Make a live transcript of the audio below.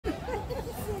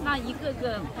它一个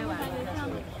个拍完了，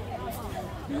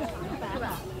是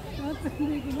吧？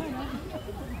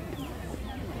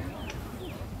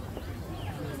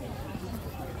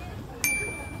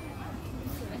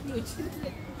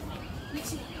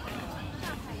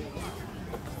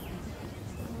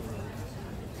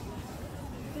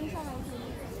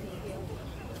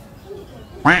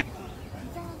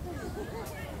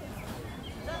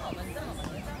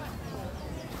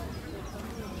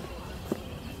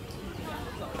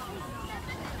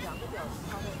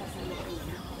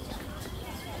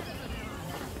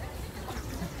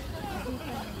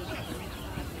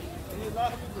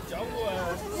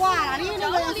哇，那里有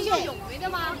那个有没的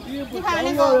吗？你看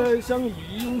那个，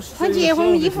他结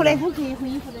婚衣服的，他结婚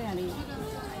衣服的那里。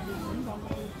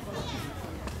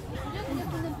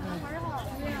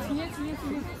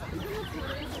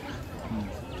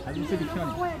还是这里漂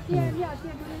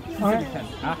亮。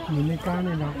啊，你那刚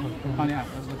那张好的，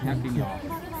我先给你啊。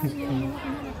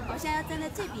我现在站在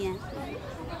这边，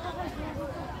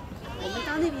我们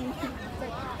到那边去。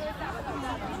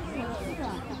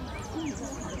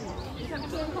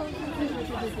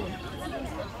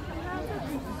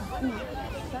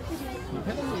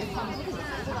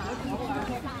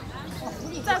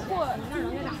再过那人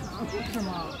有点长，是吗？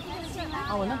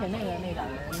啊，我那给那个人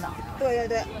挡。对对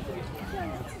对。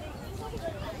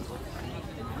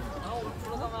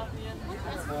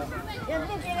那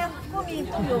边的后面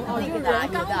有人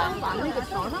刚刚把那个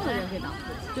桥上的人给挡住。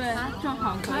对，正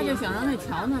好他就想让那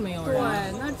桥那没有人。对，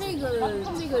那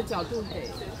这个角度得。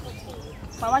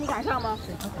宝宝，你敢上吗？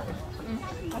嗯。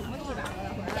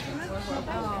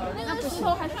那个石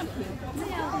头还算平。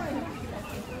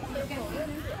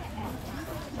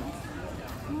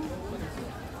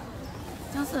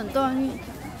江是很多运。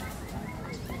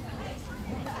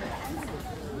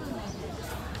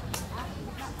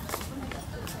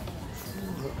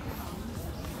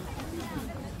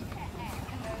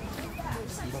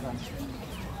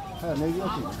还有那个药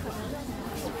品。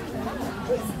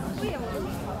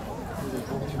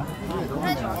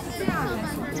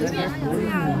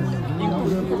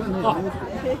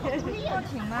要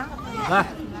请吗？来。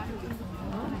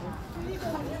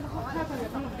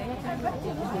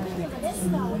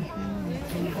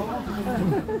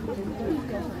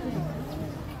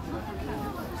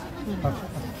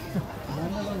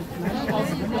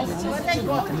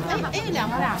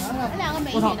两个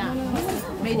没点呢，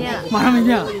没点，马上没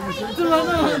电了，这他妈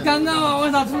很尴尬吗？我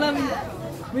操，出来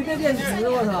没带电池，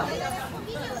我操，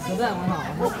不在，我操，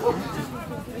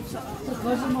这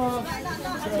合适吗？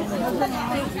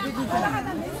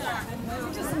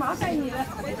就是麻烦你了。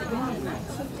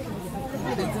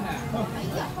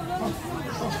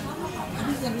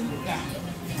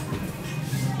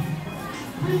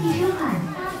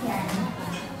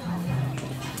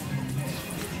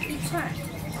一串，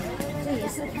这也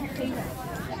是太黑的。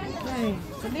对，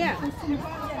很亮。你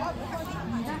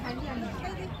那还亮呢。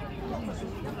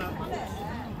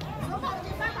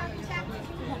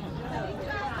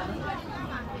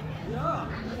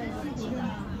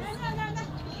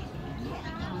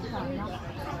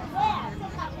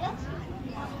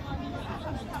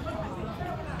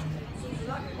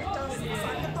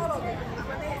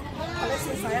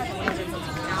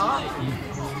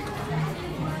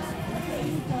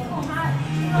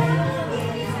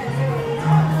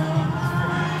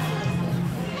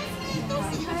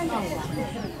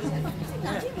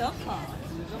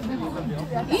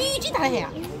已经打了呀，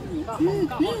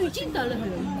已经打了。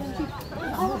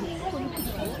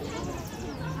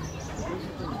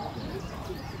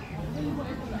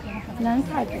人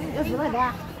太多，要10块的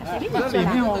啊，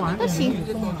都行。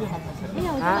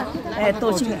啊，哎，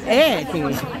多几个，哎，对。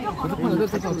我都碰到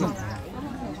这照片。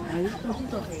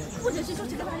或者是说，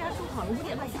这个大家说好5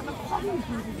点半下班，哐出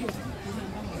去。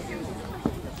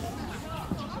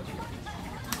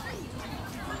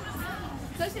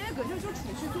咱现在搁这就储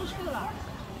蓄租车了。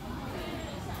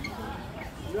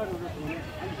就是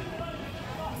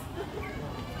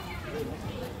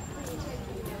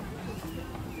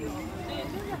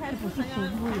还不是缓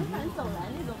缓走来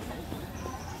那种感觉。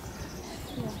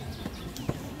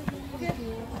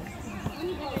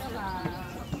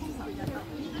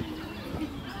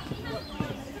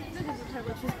这个是开过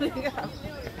去的一个，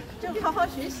就好好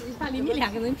学习一下。里面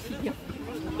2个人皮掉。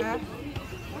啊？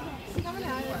他们俩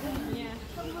人在里面。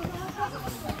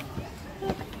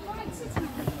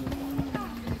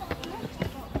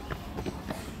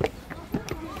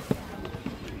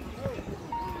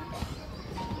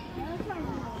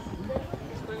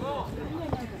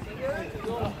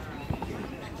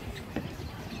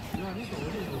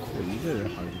一个人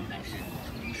好像。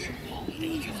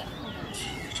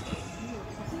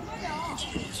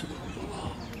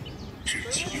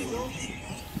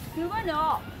9分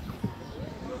钟。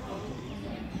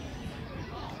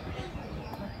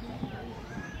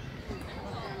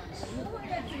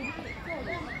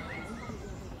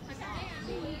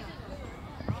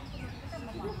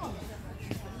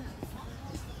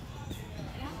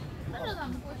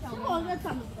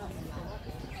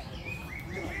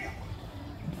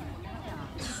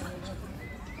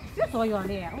别作妖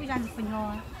的，我家是不鸟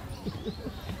啊。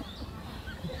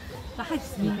这还是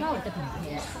你搞的东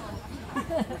西。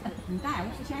你大，我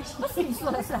是想洗。不是你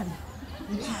说的是。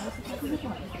你看，我是开始说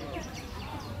的。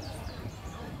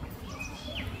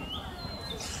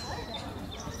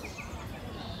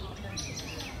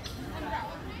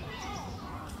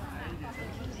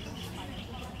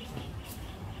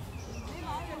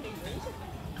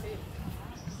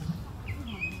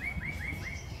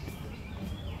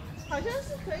好像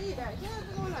是可以的，现在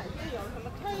这种软件有什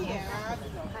么开眼啊这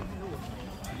种，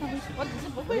我只是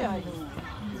不会而已。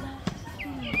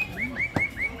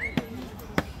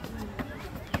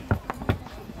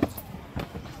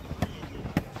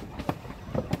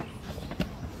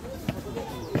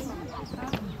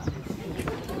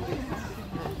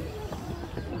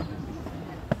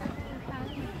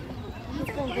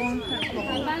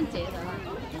看半截的了，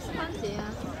这是半截啊。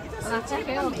啊，再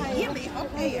给我看一眼。美好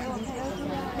看呀，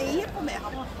美也不美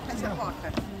好，看起来不好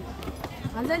看。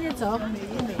反正你走。美，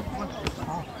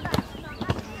好。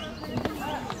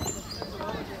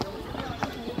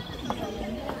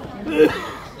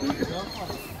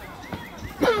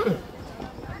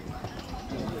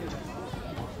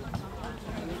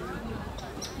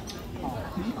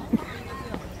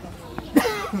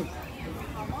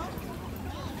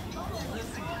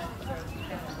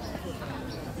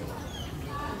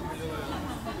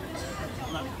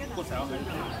过彩要很少，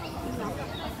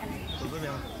走这边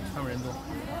他们人多。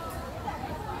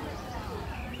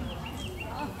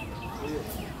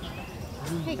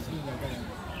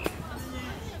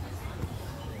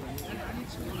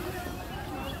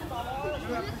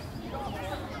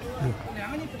两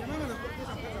个你慢慢的。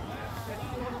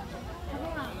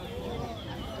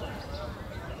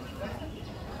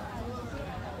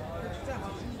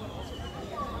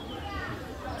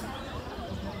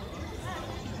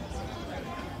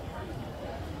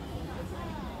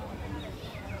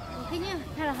给你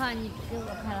拍了哈，你给我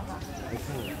拍了哈。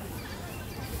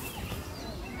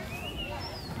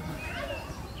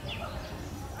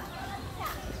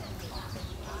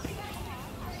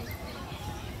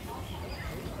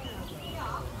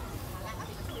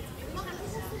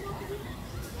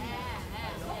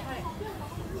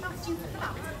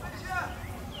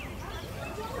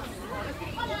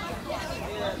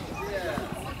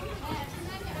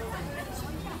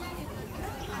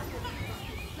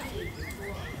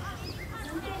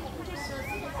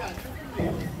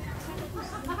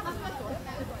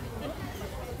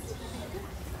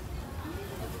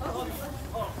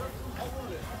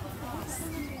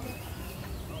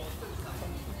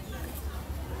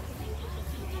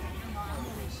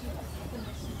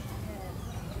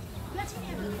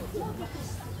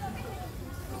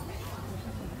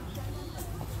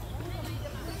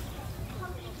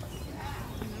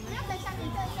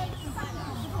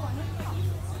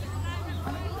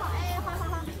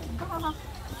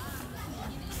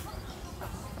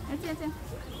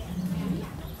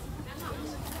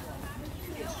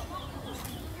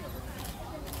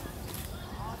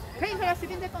可以回来随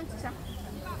便再放几下。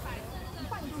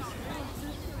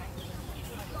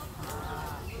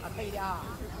可以的啊。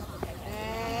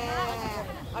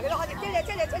好，给到好，接着，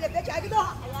不要夹个多。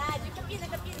哎呀，就隔壁那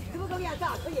个壁，这个样子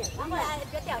啊，可以。然后来，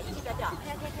不要掉，一起不要掉。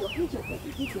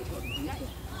啤酒。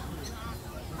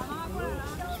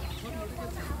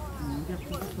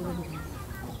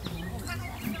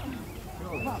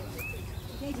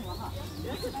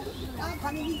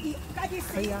旁边你赶紧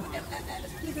可以啊。对，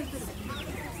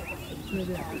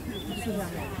是这样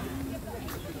的。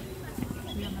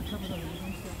让他看不到有东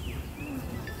西。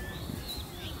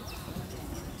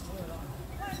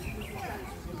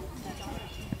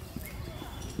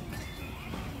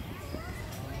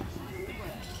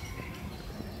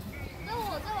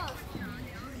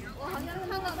我好像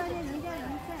看到人家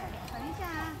在，等一下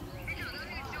啊。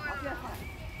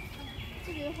这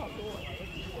个有好多。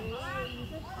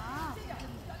啊。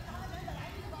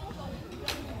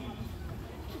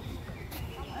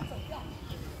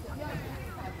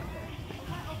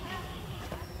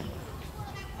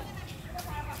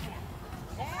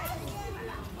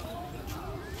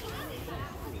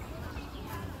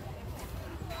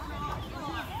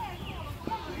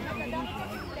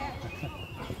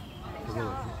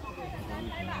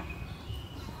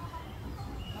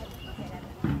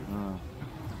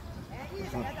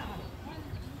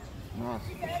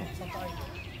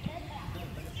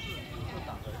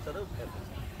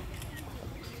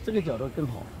这个角度更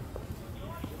好，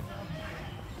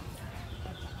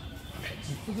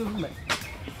这就是美。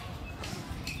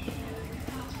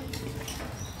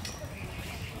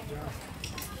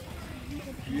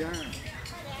鱼儿。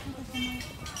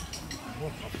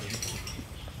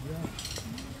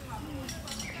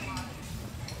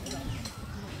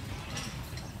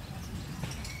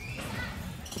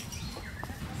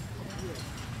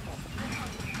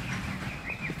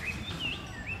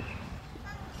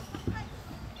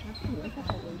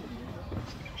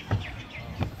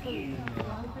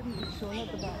说那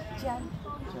个吧，姜，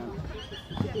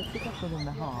这个这个不能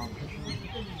的哈。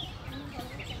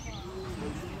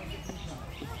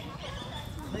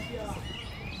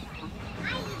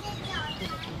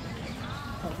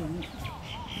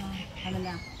还能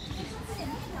呢？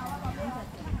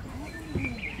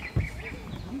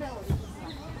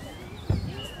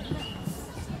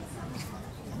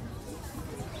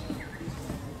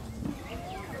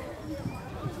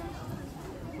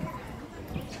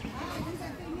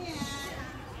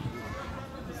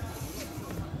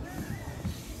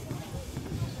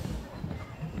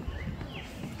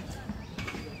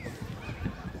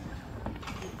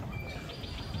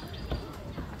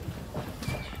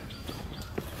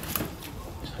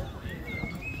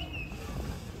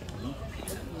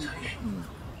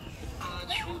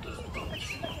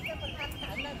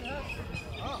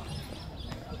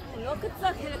我可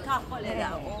早开了卡好来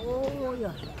了，哦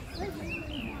哟。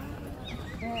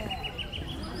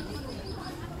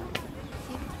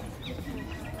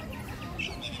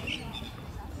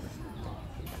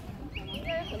应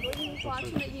该很多樱花，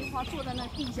现在樱花坐在那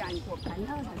地下，你给我盘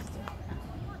它才是最好。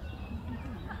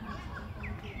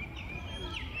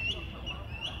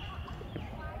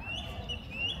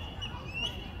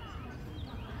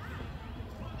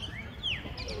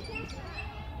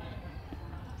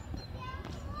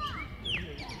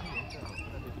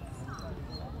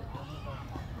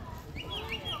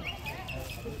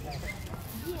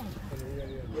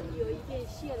有一件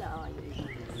谢了啊，有一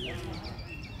件。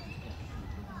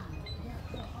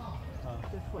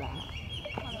这出来了。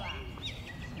走了，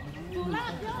不要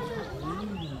扔。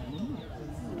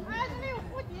哎，这里有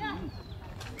蝴蝶。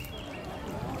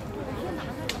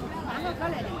哪个过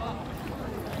来的？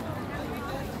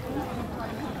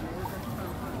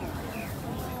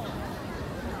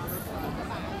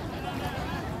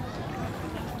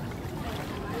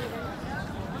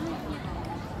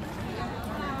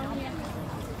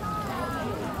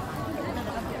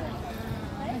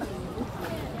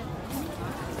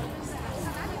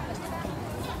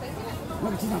那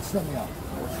个机场吃到没有？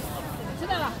知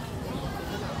道了。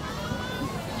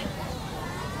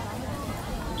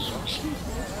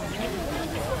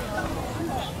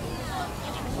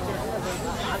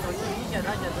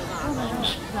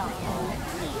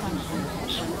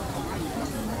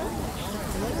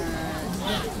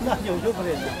那有就不得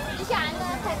了。你下来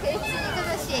还可以自己这个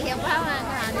写写玩玩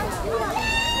看的。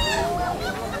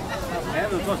孩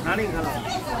子做山里去了。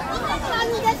那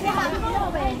你再去哈，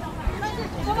呗。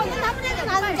我跟他们两个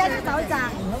拿人家去照一张，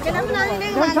跟他们那两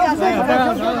个拿人家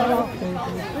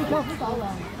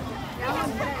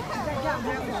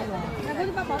那可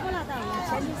以把包包拿到，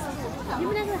你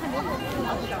们两个还没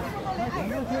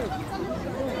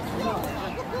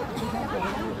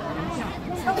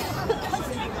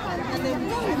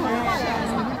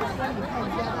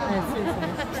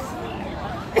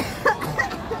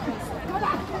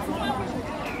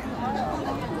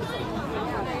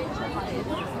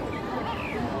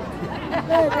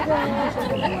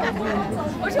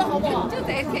我说好不好？就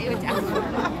这才有价值。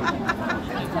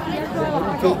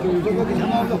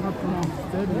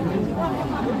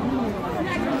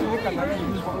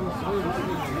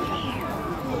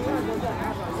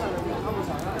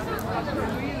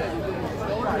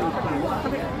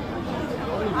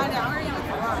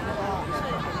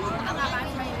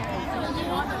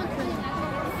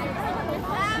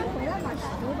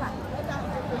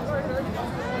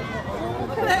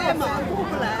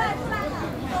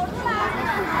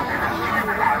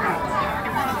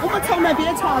我们从那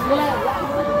边查过来。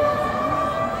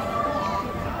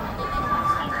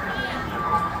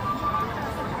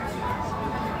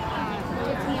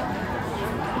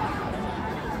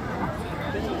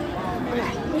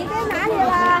你在哪里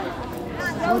啦？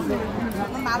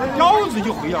腰子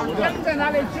就回了，我人在哪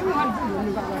里？金环子用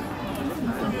的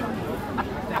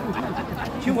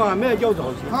情况还没有腰子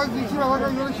好吃。他起码有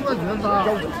的喜欢人打，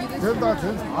人打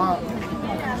真差。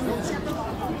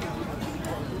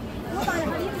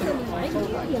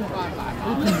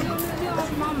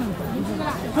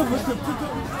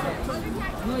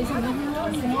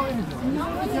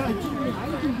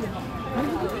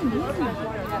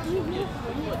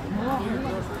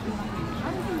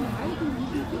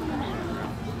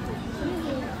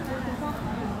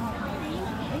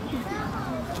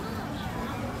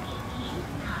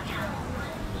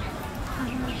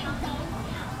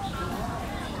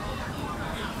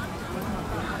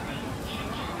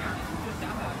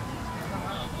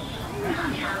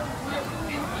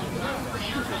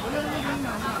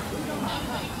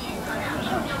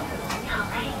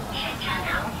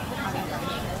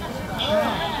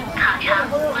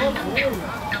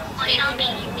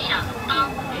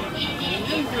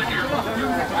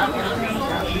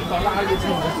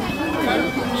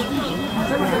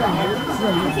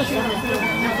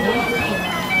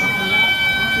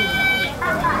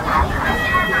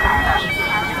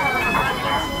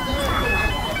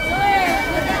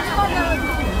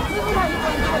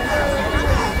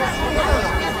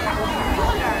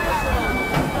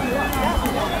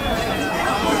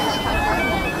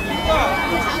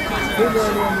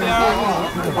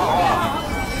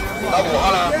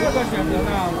这个选择呢，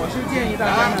我是建议大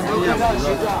家呢，可以到学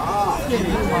校电影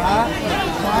团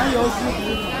环游西湖。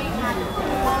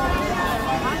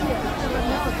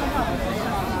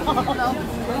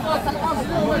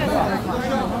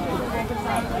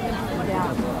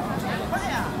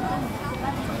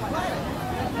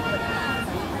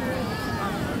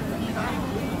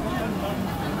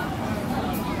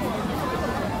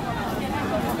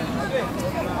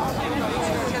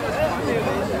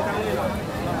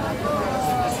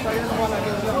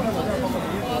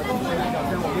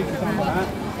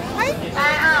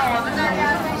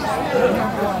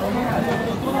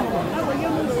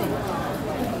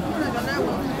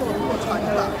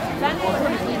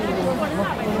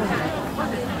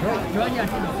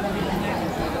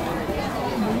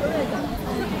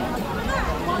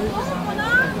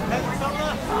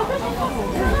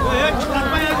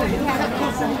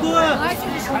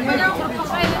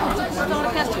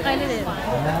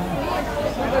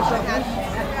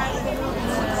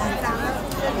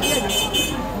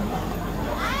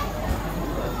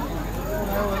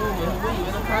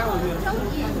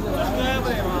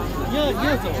你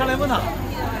要走上来问他，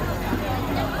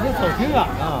你要走挺远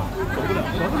啊，走不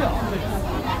了。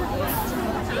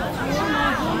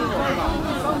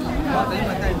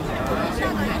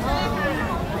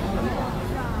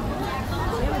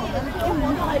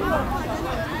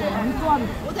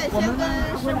我得先跟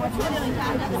师傅确定一下。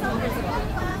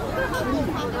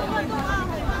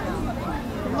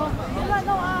别乱动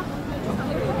啊！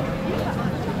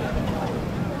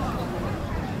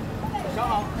想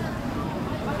好。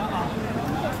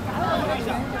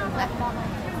来，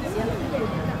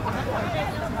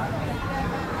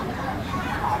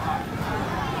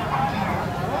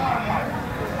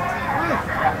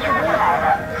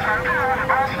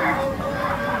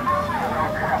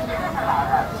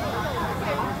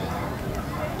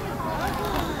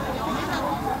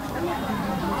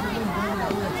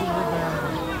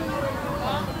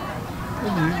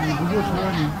你不就说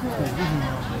你不走不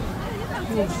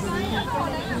行吗？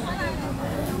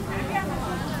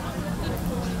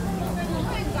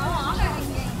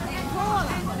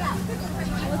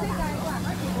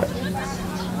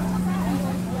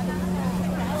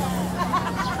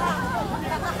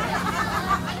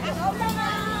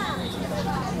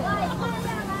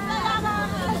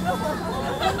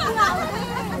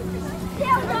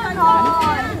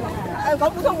講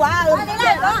普通話，你識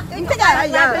啊？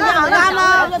係啊，好啱啦，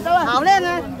好靚啊！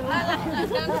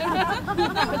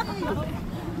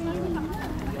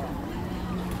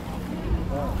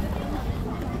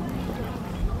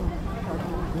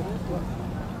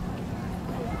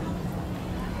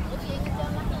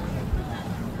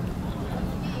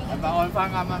係咪按翻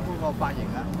啱啱嗰個髮型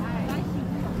啊？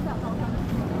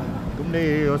咁你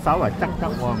要稍為側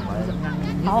喎，唔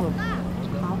係？好。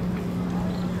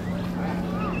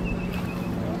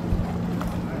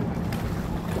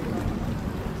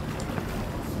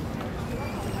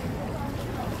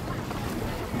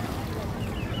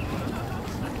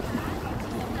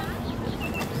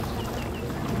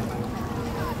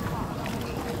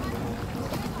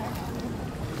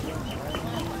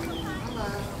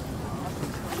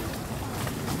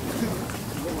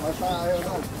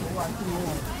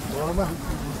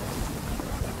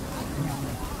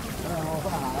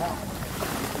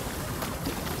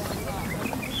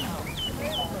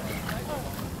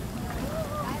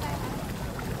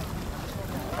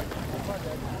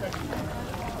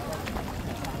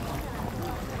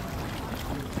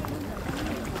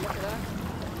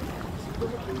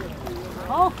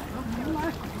好，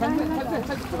来。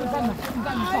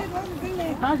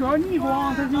他说逆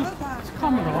光他就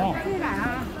看不着。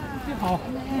好，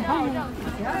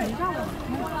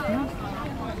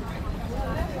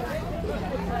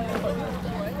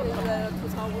吐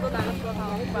槽我都拿个核桃，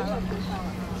我搬了。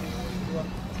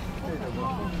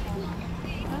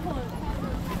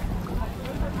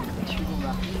驱动的，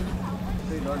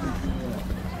这边是。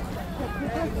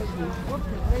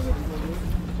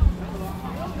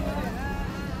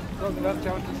我给他讲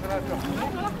起来这，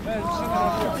哎，是的。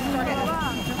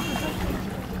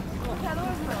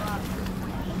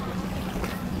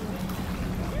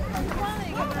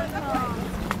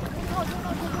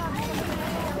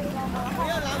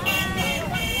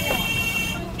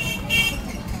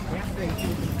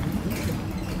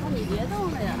你别动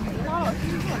了呀，你老老实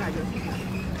实坐那就行。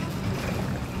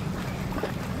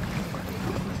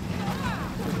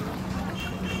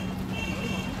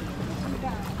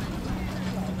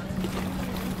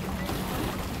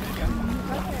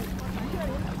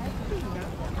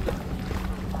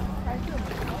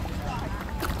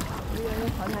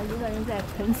好像一个人在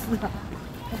沉思。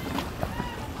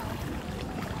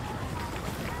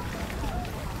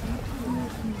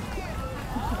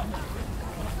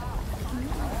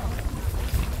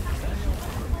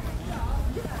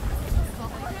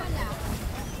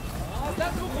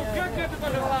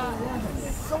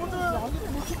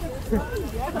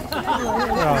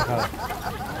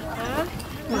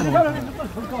你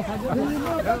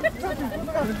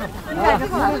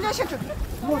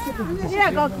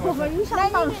那个可可有想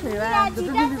放水了？啊，这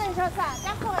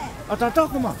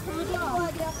个嘛。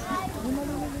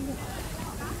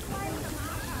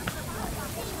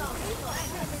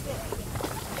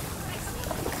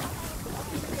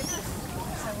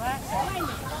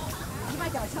你把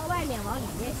脚朝外面往里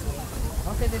面斜。哦，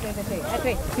对，哎对，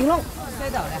顶拢摔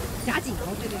倒了，夹紧了，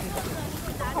对。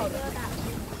大疙瘩。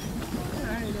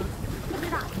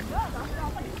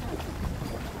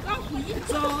老虎一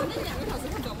走，那2个小时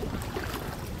他走不。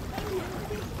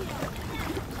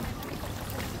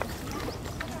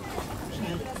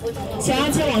想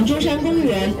要前往中山公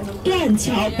园、断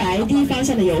桥、白堤方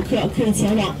向的游客，可以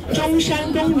前往中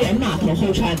山公园码头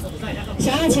候船；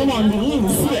想要前往灵隐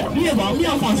寺、岳王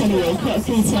庙方向的游客，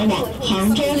可以前往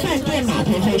杭州饭店码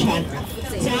头候船；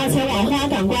想要前往花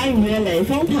港观鱼、雷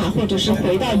峰塔或者是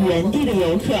回到原地的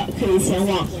游客，可以前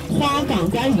往花港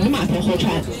观鱼码头候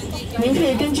船。您可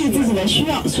以根据自己的需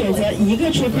要选择一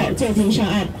个出口就近上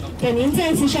岸。等您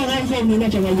再次上岸后，您的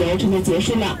整个游程就结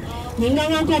束了。您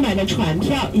刚刚购买的船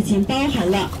票已经包含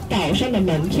了岛上的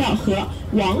门票和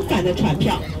往返的船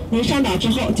票。您上岛之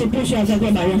后就不需要再购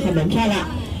买任何门票了。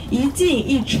一进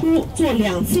一出，坐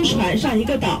2次船上一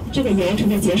个岛，这个游程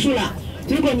就结束了。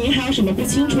如果您还有什么不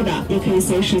清楚的，也可以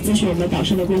随时咨询我们岛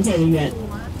上的工作人员。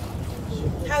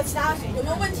还有其他有没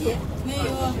有问题？没有。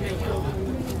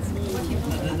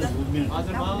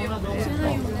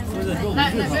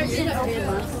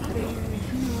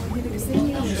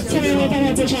下面为大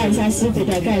家介绍一下西湖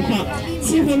的概况。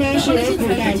西湖呢是由古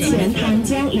代钱塘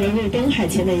江流入东海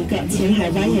前的一个浅海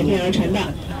湾演变而成的。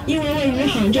因为位于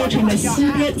杭州城的西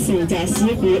边，所以叫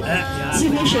西湖。西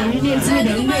湖水域面积为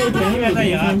6.5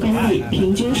平方公里，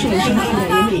平均水深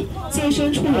2.5米，最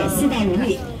深处有4到5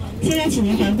米。现在请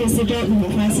您环顾四周，你会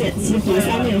发现西湖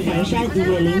3面环山，一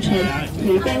面临城，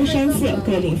湖光山色，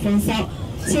各领风骚。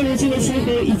现如今的西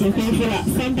湖已经恢复了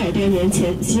300多年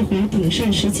前西湖鼎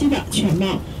盛时期的全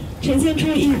貌，呈现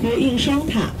出一湖映双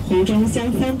塔、湖中相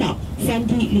3岛、3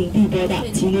堤领地波的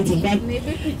奇丽景观。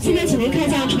现在请您看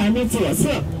向船的左侧，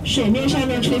水面上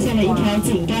面出现了一条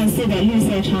锦缎似的绿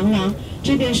色长廊，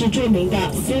这便是著名的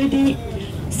苏堤。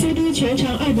苏堤全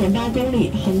长2.8公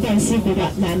里，横贯西湖的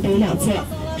南北两侧，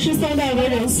是宋代文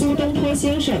人苏东坡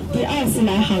先生第2次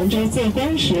来杭州做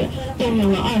官时，动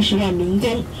用了20万民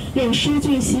工，用疏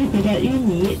浚西湖的淤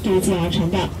泥堆积而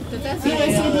成的。因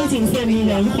为苏堤景色迷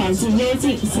人，环境幽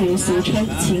静，所以俗称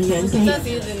情人堤。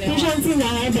堤上自南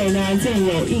而北呢，建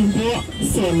有映波、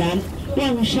索栏、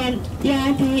望山、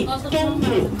压堤、东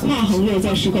浦、跨横6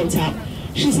座石拱桥，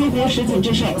是西湖十景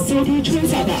之首苏堤春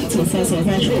晓的景色所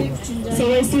在处。所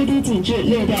谓苏堤景致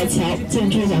6吊桥，见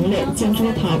诸杨柳，见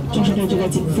诸塘，就是对这个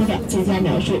景色的最佳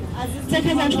描述。再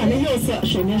看向船的右侧，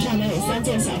水面上呢有3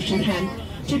座小石潭，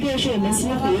这便是我们西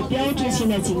湖标志性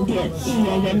的景点1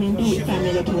元人民币反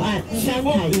面的图案3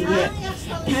潭映月。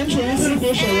潭处于西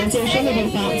湖水位最深的地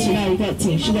方，起到一个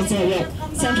警示的作用。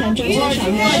相传中秋赏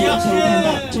月时可以看到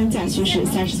真假虚实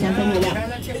33分月亮。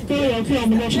各位游客，我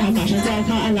们的船马上就要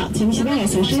靠岸了，请携带好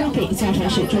随身物品，下船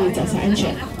时注意脚下安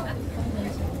全。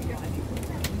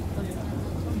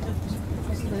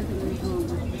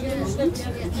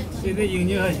现在营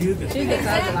业还有的。这个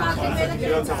咋子啦？不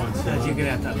要再往前，就给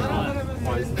他打电话。不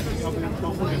好意思，要不然到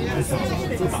后面太少了，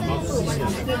这打到极限。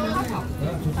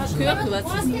可要可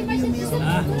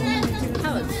啊？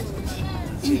他们。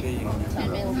是。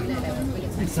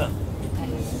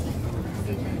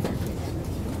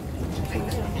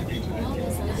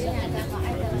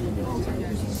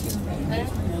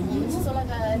说那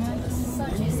个上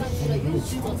去了又去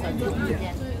坐船坐地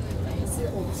铁，是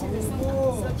我们现在上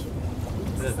上去。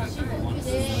是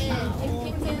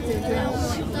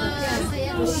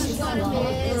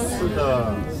的。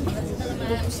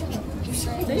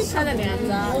这一看的面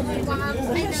子啊，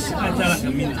按在了革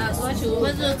命啊，我是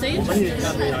这一我们也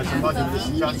看的呀，想把这个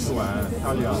西江吃完，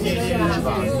漂亮，是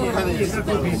吧？我看的也是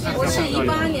各种。我是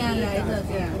18年来的，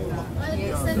对。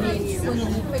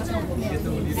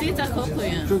这咋可可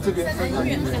呀？就这边。那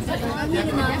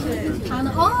个呢？长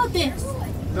的哦，对。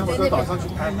待会儿到岛上去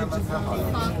拍，慢慢拍好了。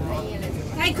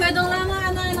太快动了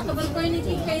嘛，那可不可以你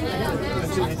可以那个？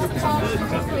喏，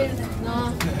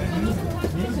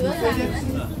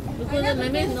如果是妹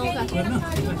妹弄个。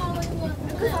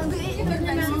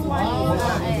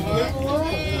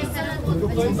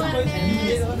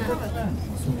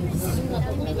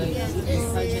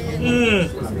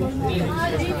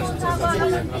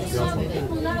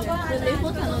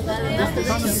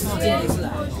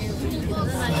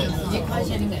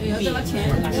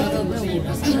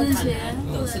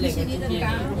都是那个主编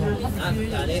啊，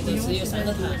大的都是有3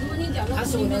个坛，他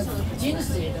说的警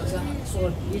示就是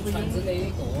说你船只的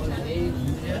过那里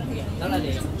到那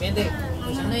里，免得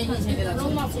相当于以前的那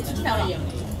种一样。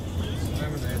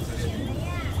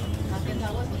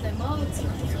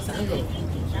3个，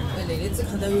那里只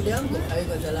看到有2个，还有一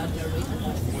个在那边儿瑞腾，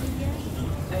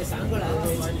还有3个呢。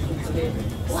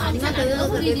哇，你看这个都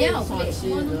是一点好看的，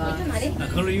那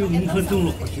可能有5分钟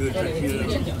了，就那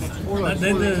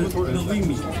微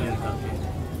米。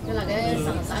就那个上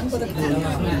3个的看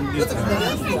我只看到2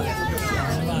个。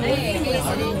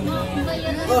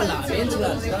哦，那边去了，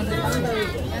刚才看到一个。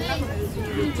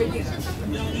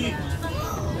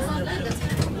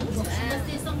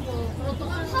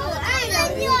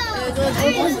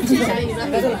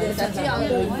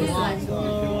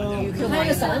还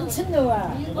有3层楼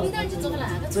啊！我们等会儿去做个那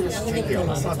个。这个是挺屌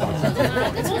的，上岛。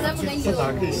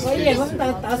所以我们到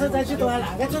时候再去做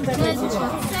那个村再可以去。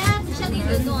小弟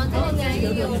人多，这里面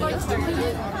有点儿。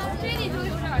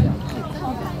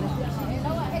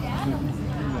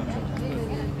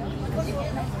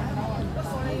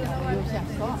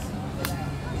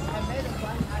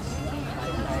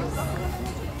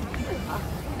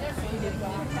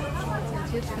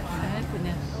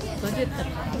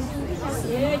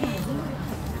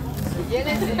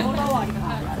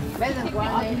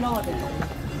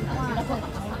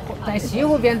在西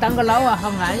湖边当个老啊，好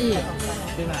安逸，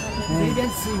对吧？随便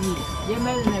吃鱼，也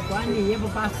没人来管你，也不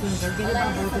把绳子给你绑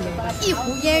脖子的。一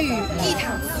湖烟雨，一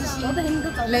塘死心，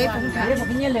雷锋看。也不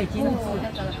给你来禁止。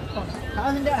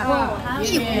高声点啊！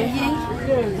一湖烟雨，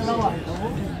知道吧？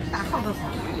大好多。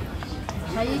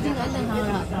他已经安顿好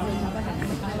了。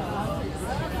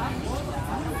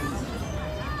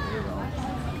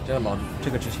真的吗？这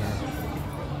个值钱。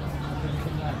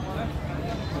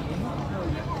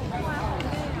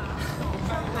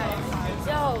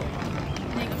叫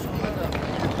那个什么的，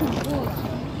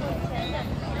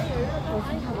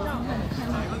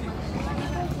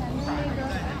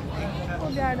后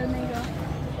边的那个。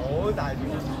好大條，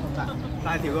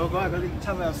大條嗰係嗰啲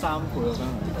差唔多有3倍咯，真係。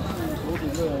嗰條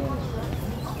都有。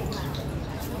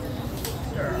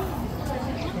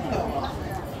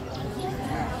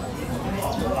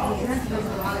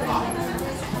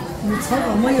你超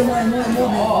过没有？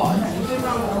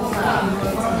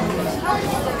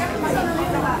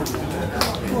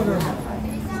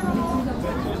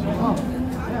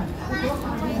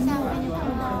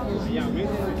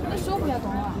那手不要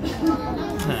动啊。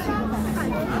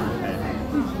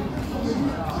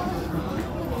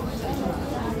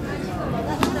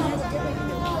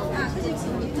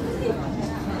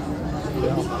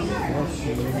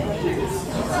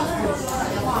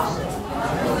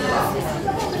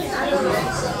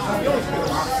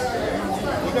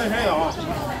一个人先有。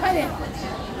快点。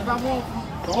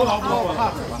走老婆，我怕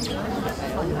死了。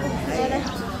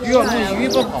鱼要鱼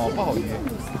不好鱼。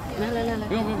来。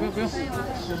不用。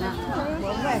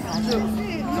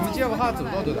怎么接不怕走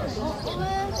到的？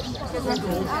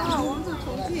啊，王者重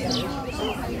庆。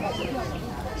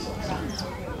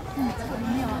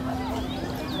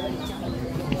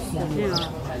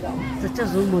这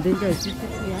肉没得点几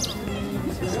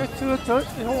这，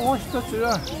我这这。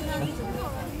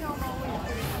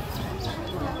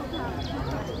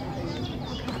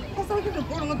早起就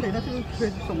过了，我对他这个车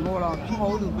送我了，好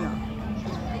多不要。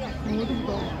我都不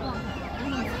懂。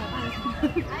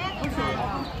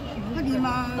他立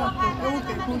马给我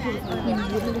给口头你们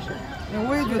那个是，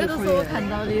我也觉得可以。这都是我看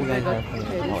到的那个，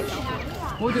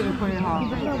我觉得可以哈。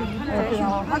对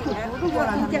啊，他做出过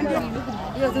来，剪片，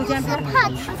要走剪片。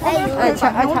哎，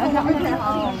瞧，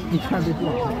你看这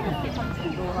多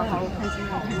好开心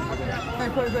啊！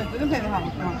可以，真的拍得好，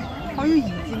好有意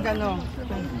境感哦。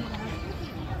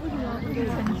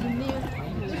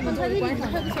他这里面还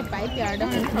有些白边的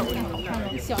门口，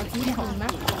小鸡头嘛，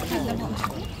看着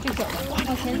这个，我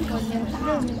前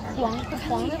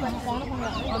黄的吧，黄的。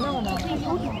哦，那个呢？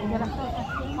有去了。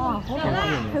哦，红的，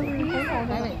红白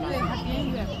尾巴，对，它边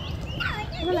缘。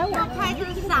我来我拍成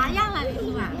啥样了，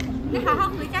你妈？你好好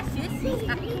回家学习一下。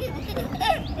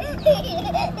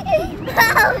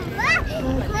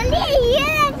我练鱼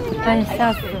了，哎，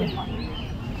吓死了！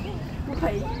不配。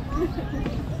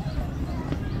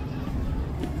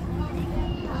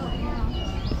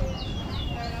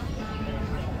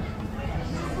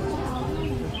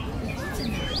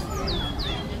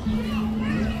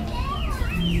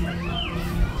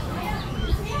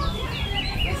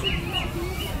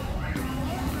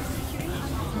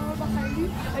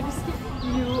I just hit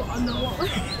you on the wall.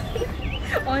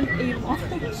 On a wall.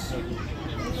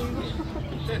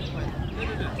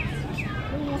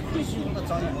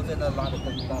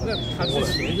 那他之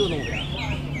前就弄的呀，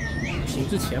停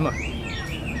之前嘛。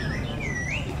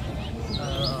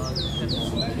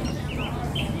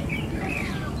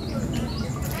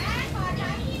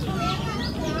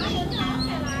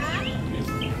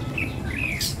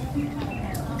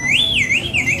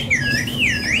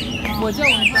我叫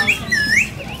王昭。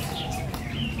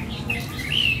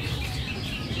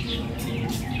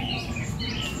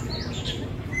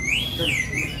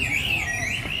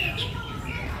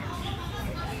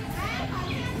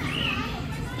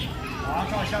好，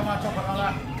照相吗？照不照了？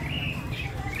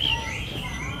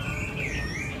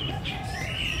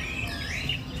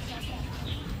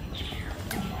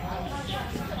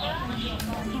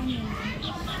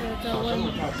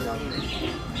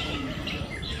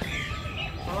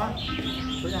好了，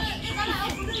回家。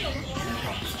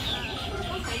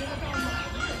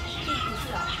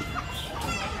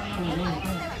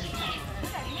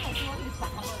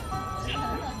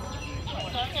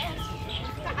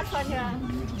咋穿去啊？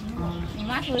你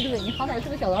妈说的对，你好歹是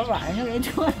个小老板，就给你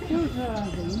穿。就是人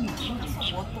嘛，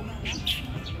我懂。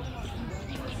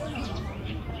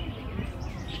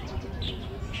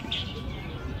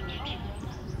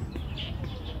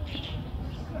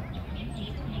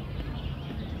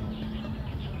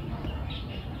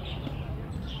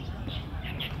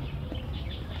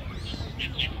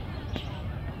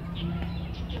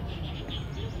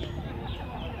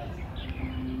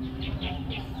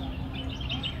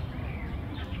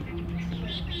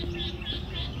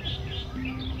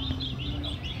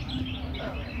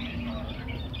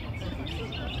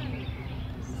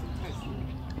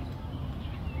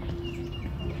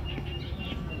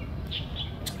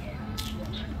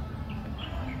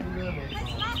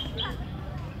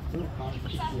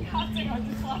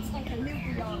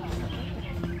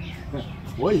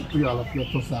我也不要了，不要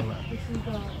做3万。这是一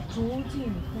个竹径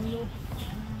通幽。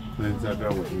那你在这儿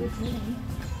我就。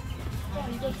叫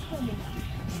一个侧面。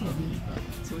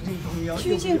竹径通幽。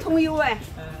曲径通幽哎。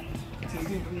竹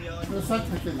径通幽。这山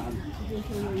才在哪里？是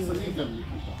那个没看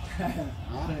到。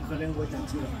啊？可能我讲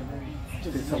错了，可能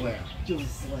就得4万。就是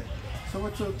4万。4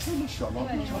万这么小吗？不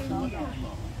像什么？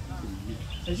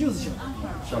哎，就是小。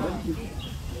小了一点。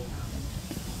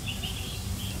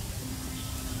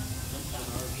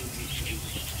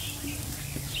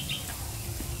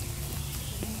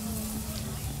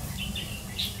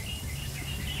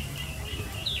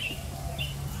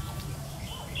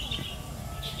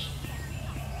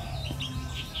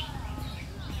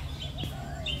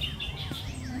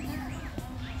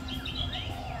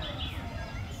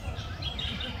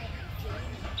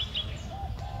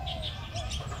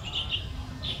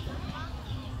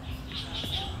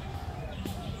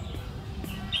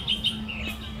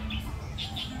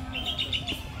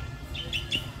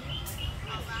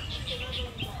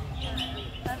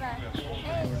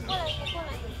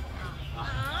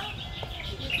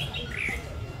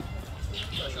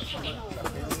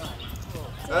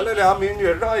来了2美女，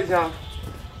让一下。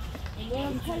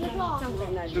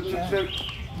这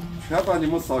全把你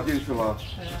们扫进去了。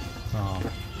啊。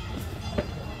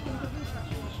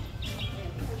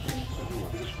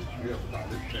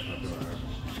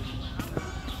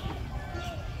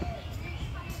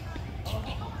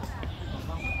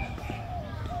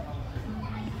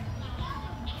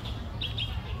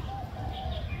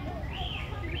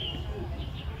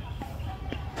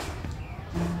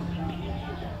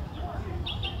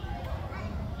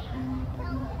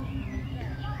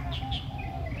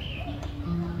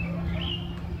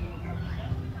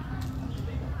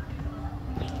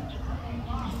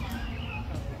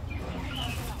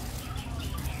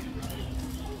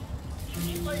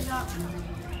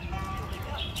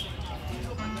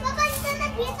爸爸，你在那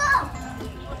别动。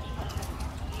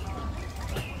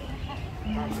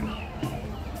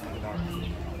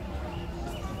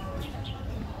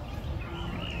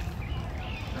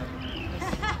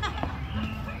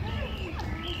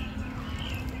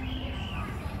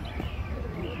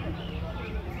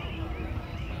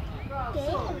给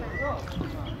你们，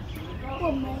我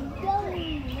们用你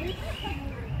们看，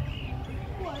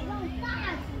我用大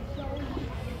指收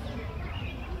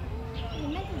你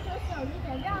们只收小指头，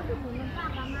让着你们爸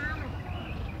爸妈妈。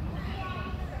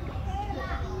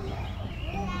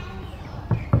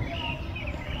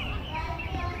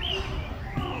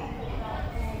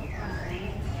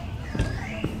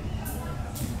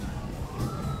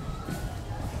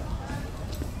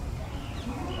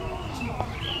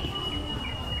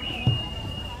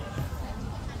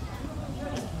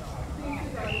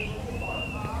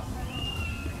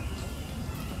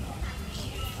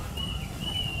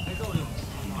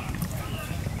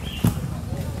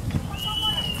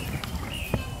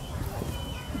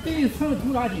这一层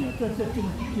多大斤？这是。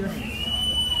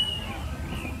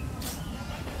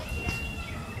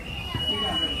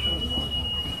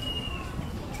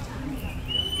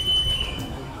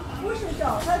不是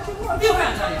找他去过。别管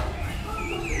这样。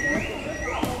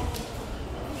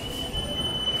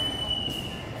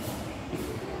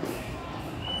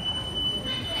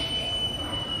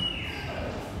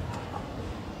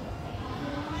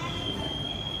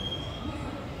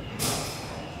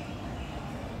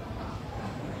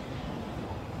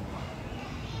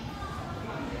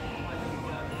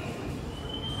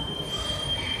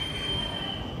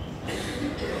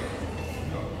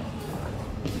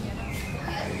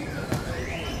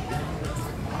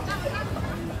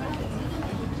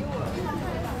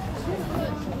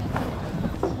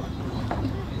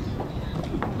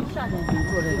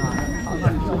做这个，看看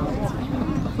你做什么。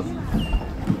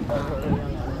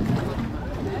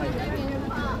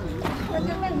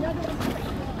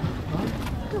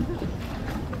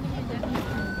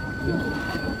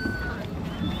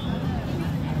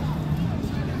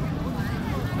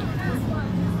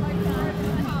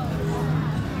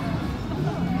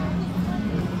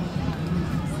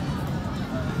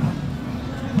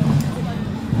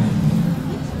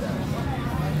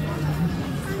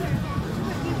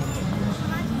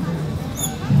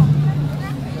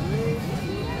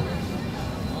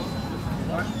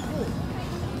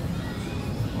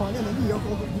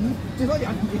最少2米，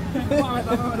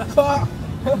好，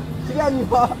是2米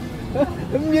吗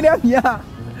？1米2米啊！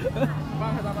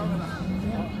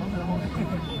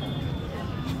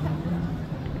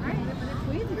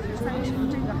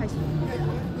这个还行。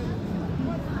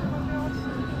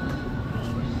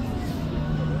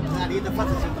那里的发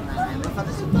展行动呢？发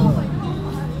展行动。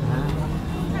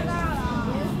太大了，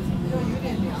有点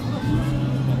凉。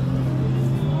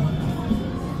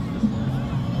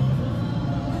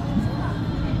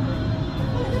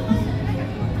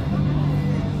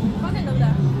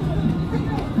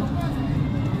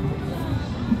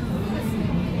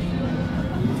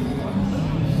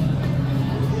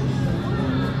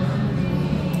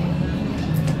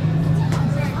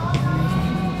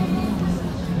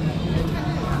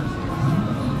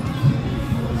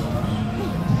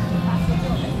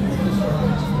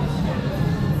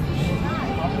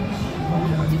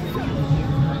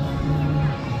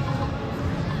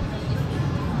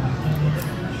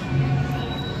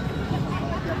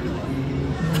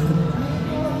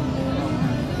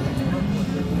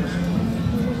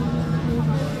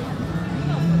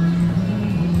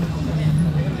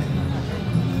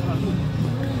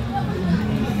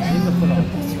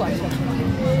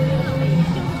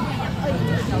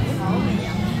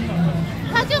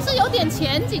它就是有点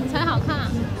前景才好看。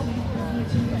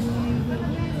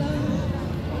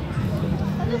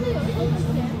它就是有一点前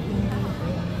景。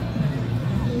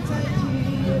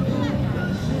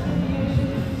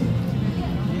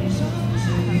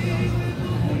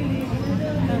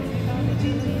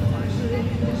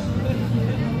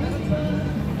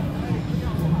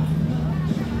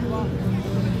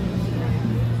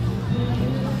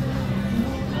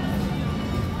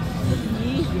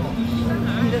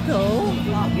你的头。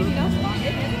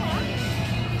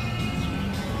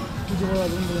不久了，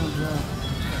怎么这样子？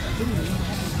真的。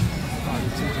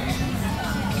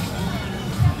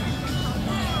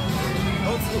好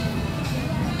吃。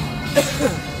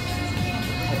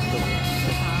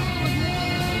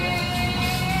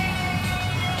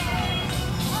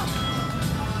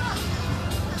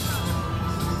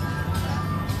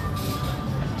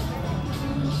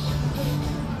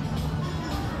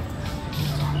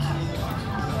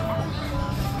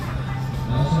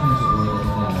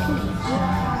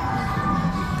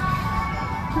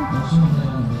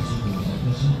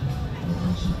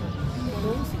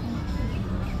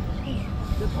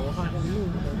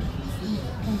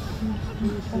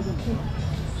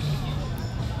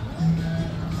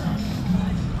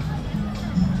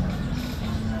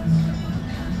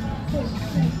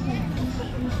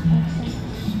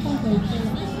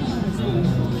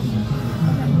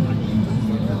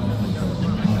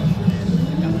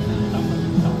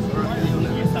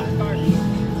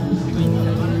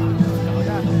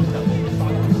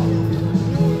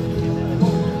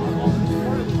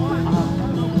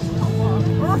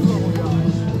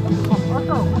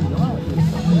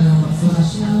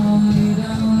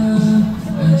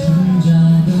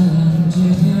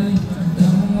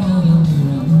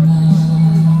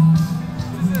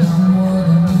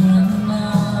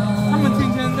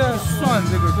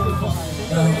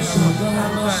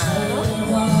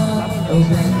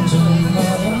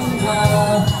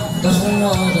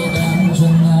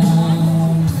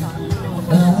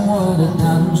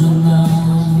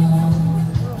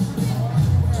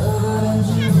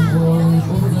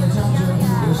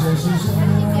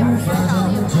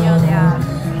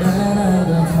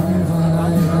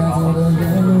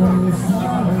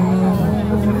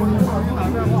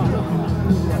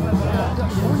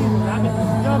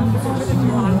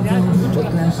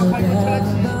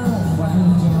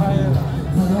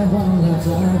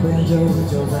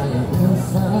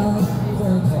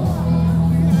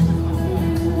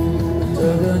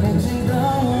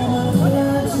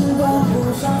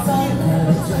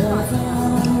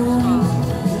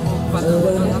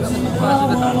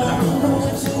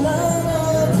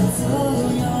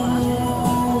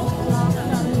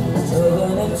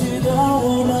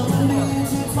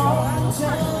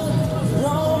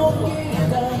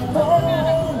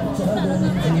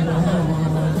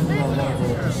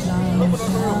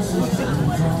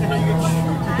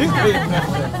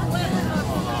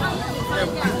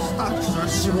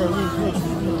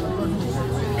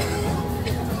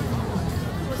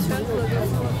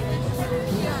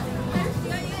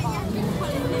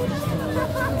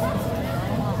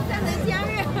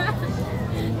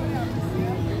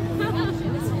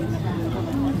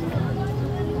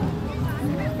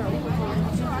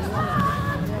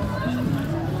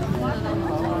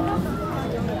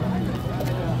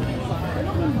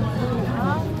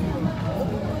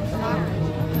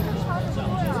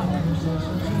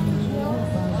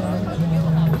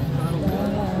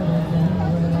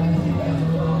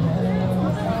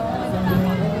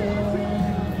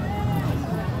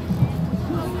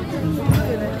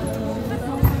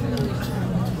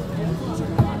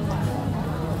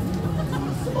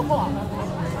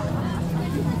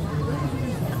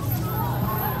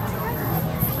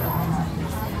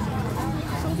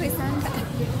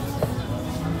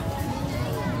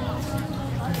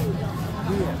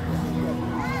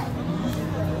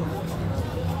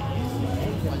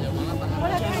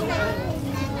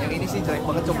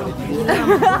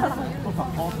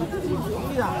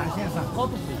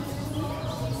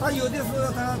它有的是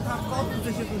它高度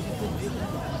这些东西都没有，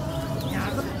两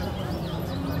个。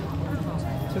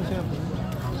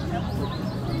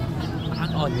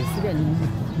哦，你是个你。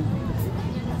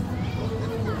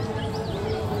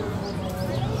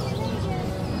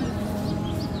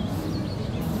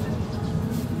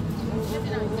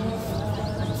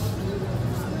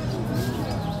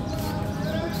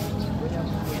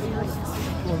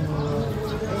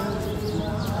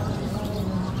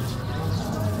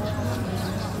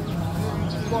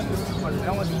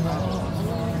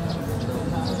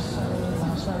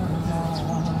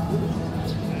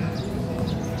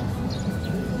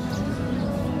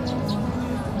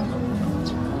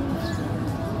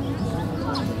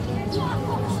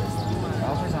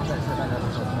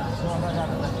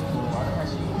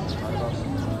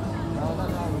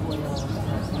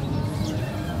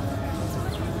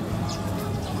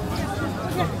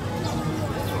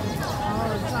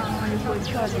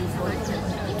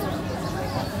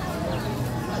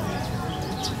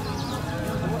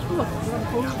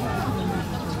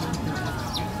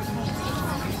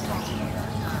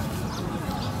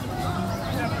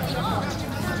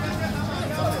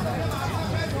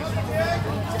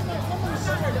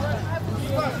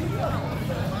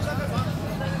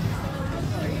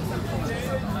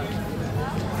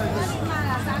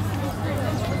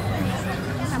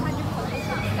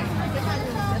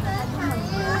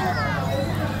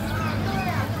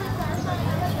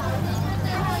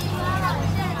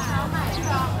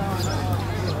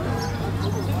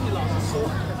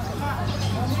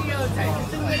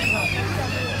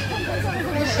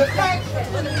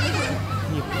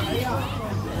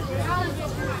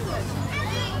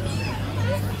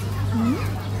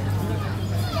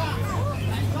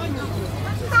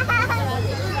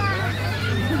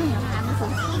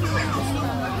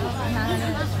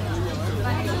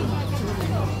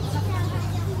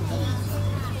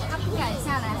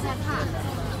下来害怕。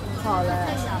好嘞。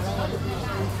太小了，我的。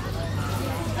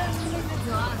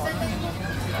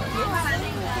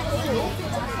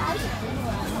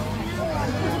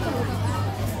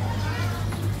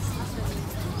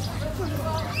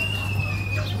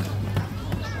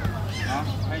好，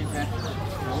拍一拍。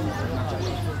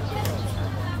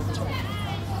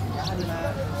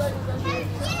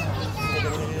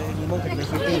你们肯定是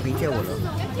可以理解我的。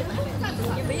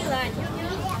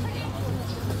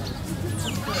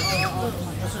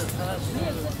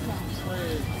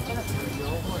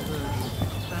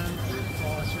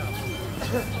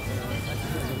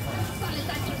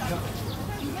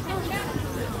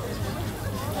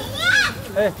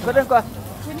哎，快点过。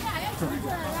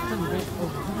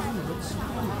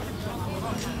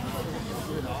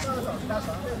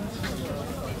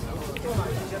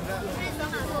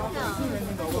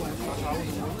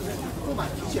坐满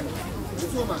提前，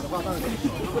坐满的话当然。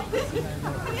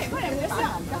快点上。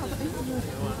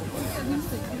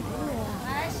来，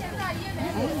现在也没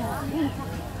有。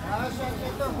来，先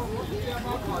等会我直接把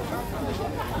烤箱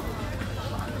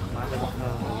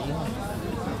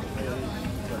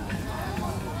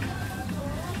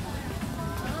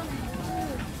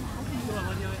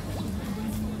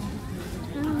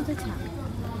然后再抢。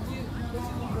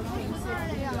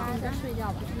再睡觉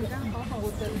吧，好好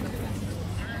的。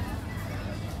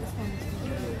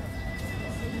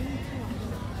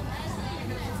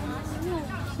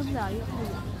吃不了一会儿。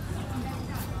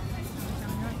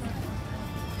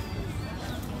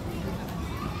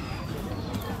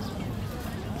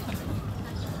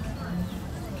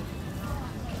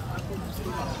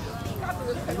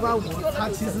它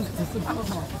其实只是泡泡。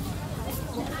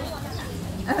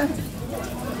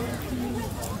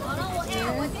好了，我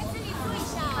在这里坐一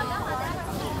下。好的，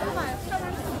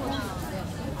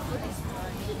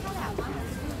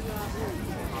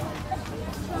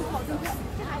好的。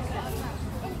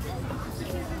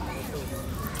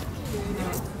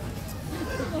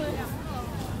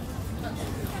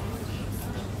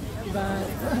一般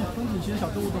风景区的小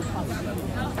动物都怕的。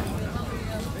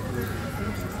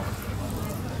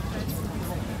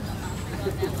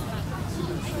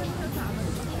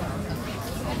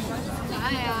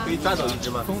可以抓走一只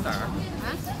吗？松胆儿。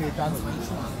可以抓走一只。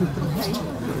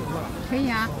可以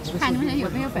啊，看你们有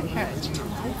没有本事。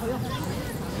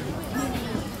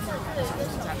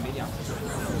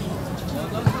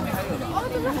哦，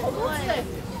这边好多哎。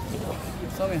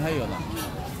上面还有呢。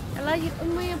那我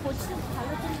们也不吃，还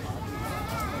是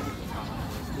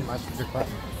立马10块。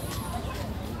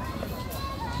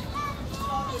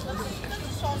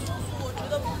小松鼠我觉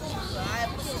得不够可爱，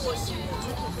不是我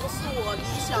理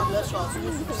想的小松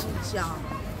鼠形象。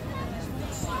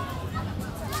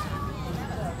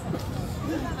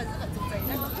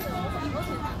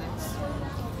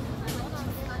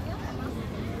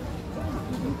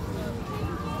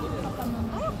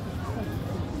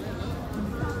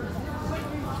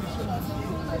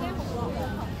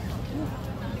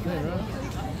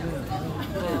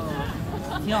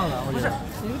挺好的，我觉得。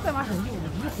因为代码很旧，你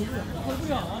回不了，回不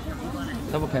了啊！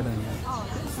它不开灯。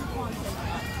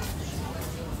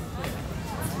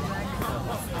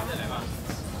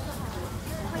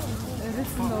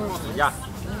呀。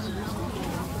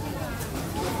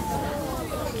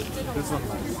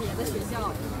写的学校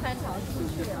3条出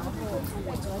去，然后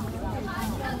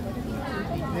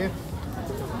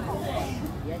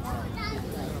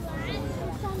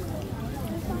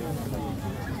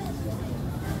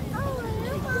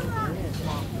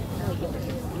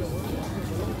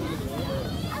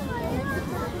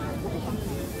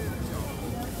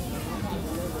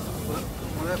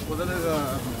我的那个。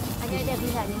大家再比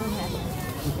赛，你看看。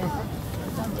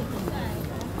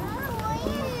我也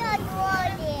要做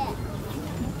的。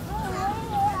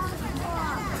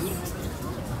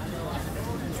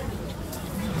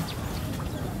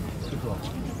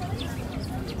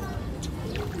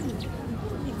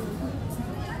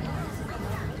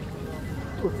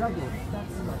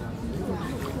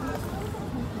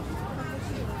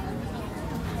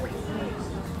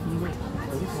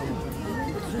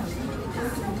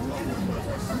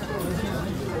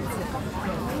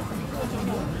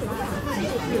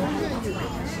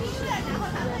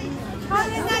好，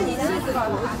那你去这个。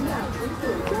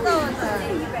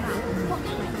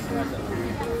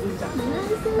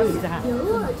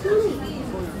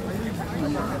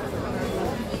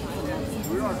主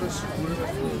要是西湖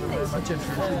蛮简直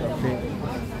的。对。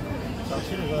小溪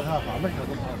里头它滑门车都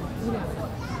跑了。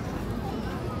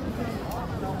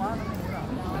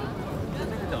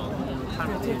看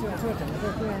着这整个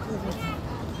对这。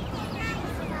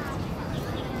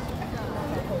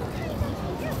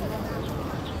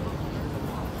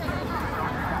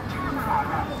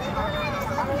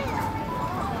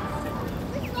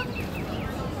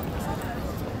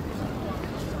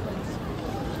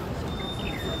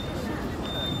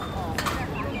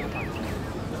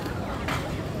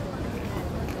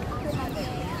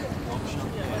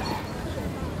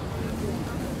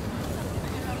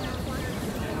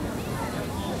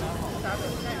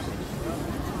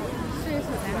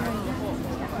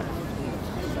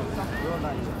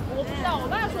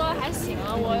还行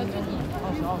啊，我最近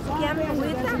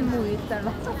干没得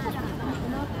了。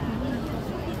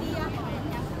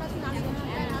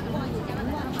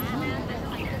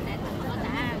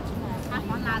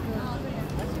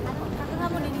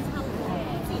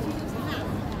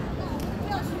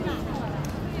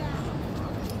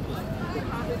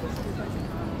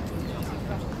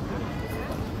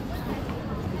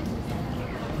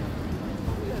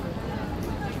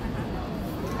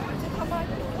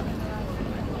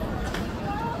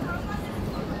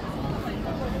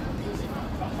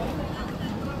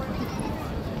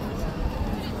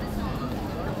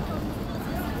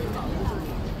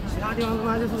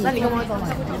那你干嘛找买？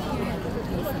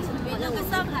那个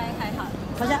上海还好，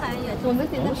好像我们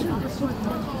现在是。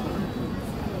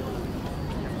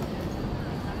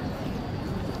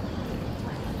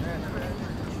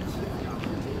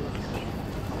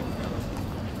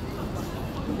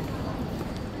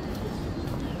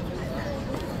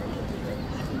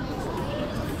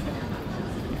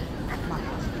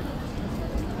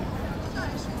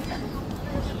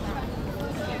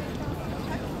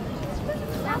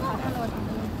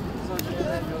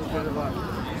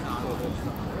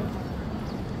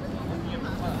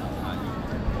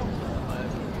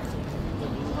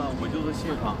我就是现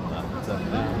场的，真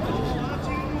的。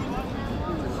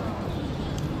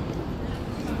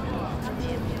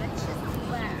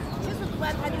70块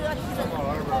他就要提着这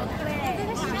个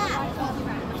是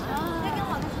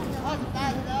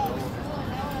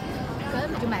根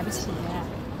本就买不起。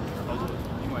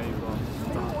另外一个。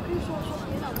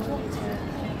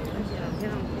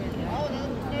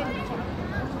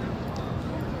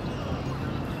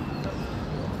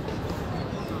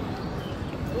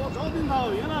搞定了，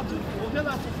原来我现在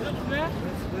对不对？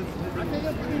而且要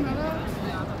不明白了。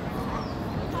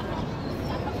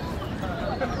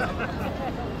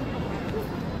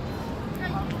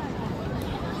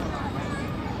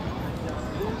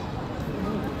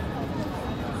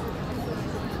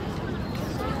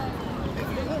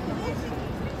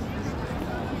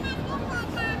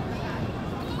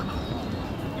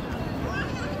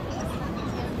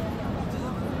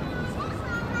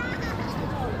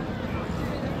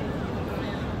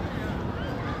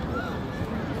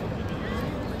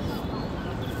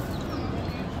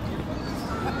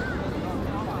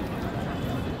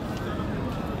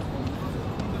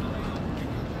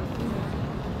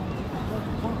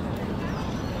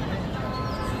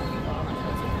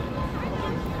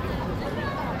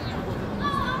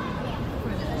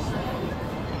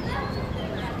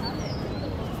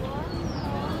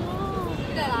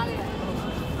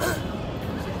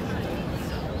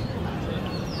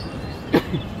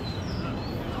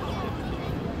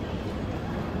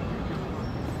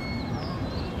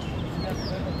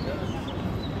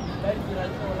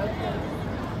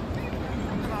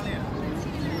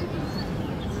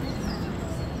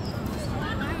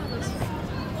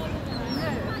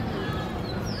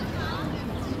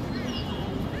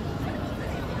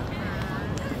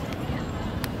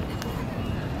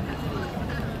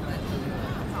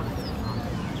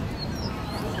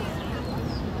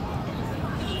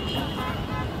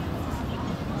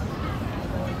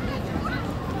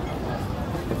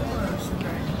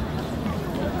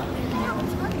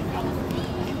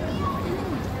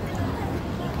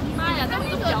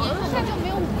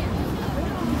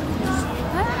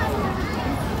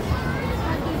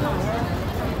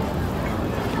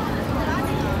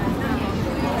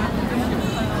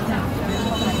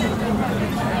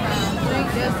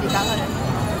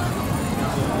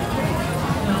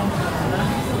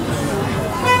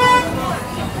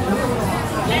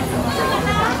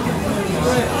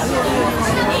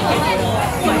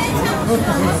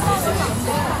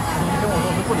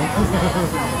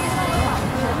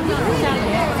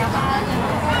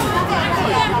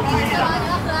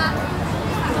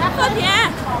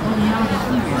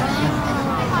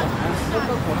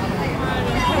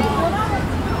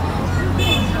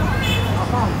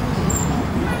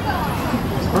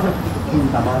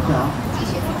打包下。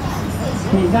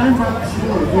点赞在洗手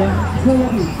间，客户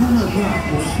与餐乐客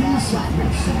我分享美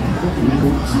食，员工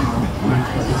健康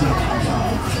和健康上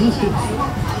出现。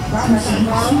出席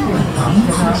新闻堂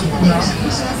出现标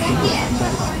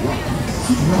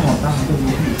让我当这个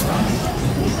地方。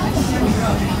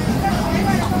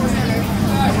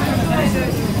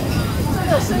这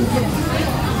个是一件。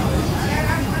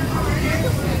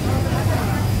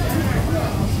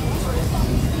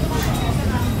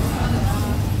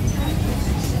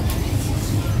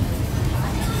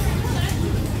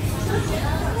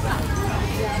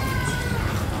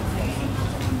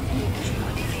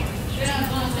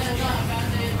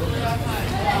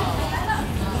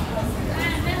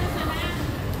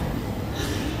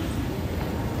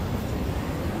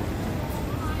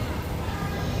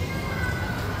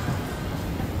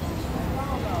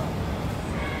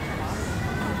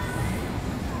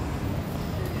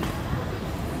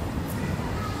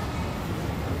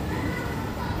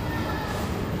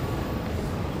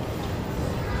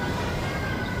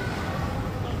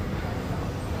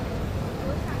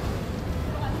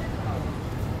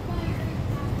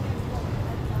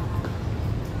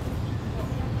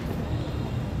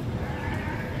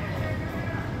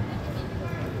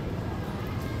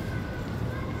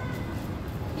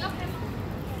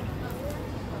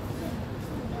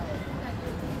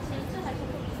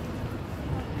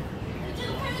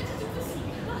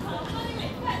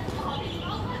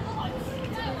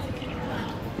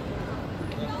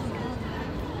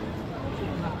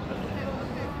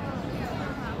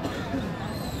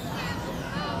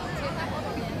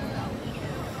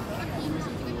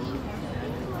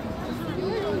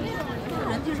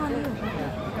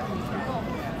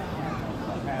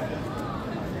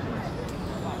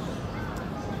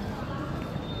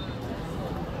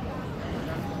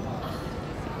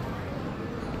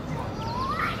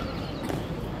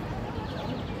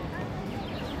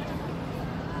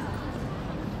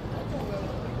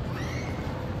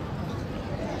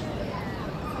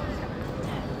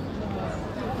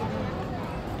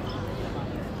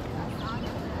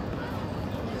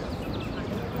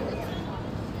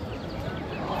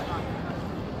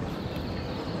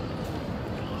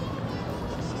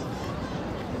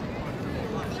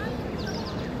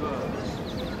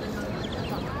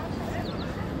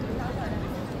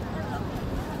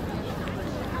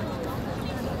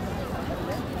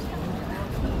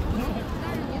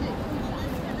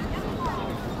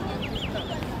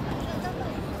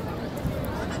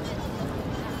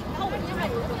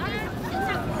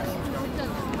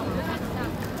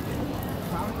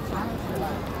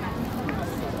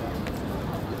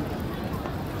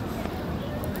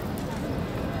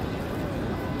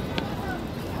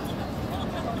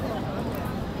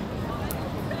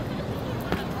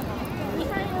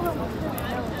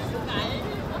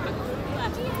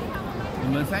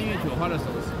山芋卷花的手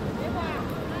势。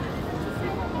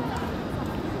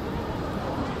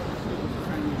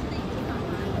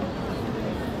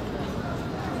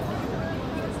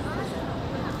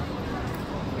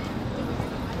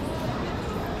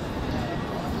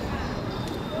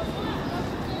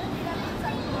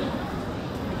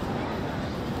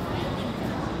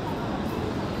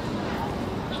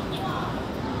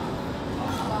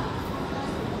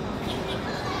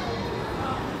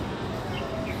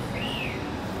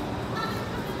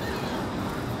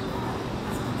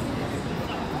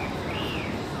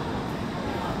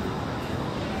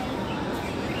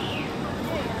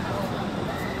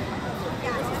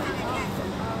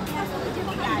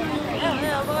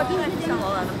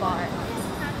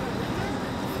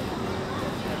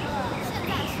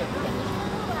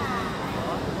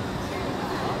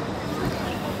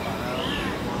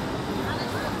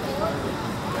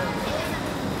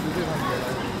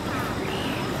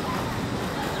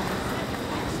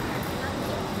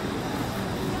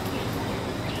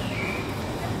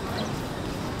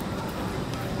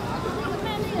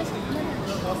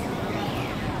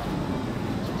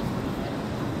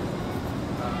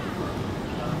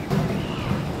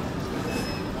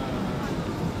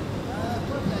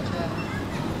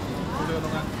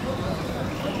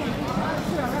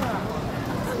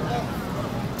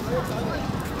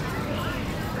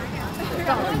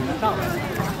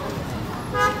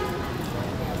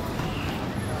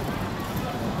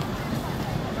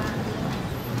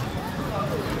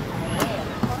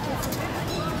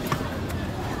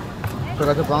这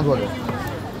个是不让做的。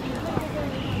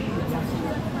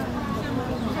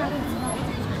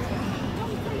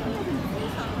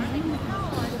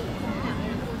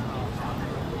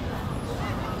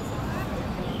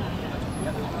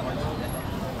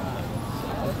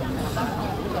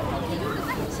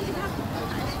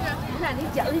那你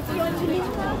叫你只有你。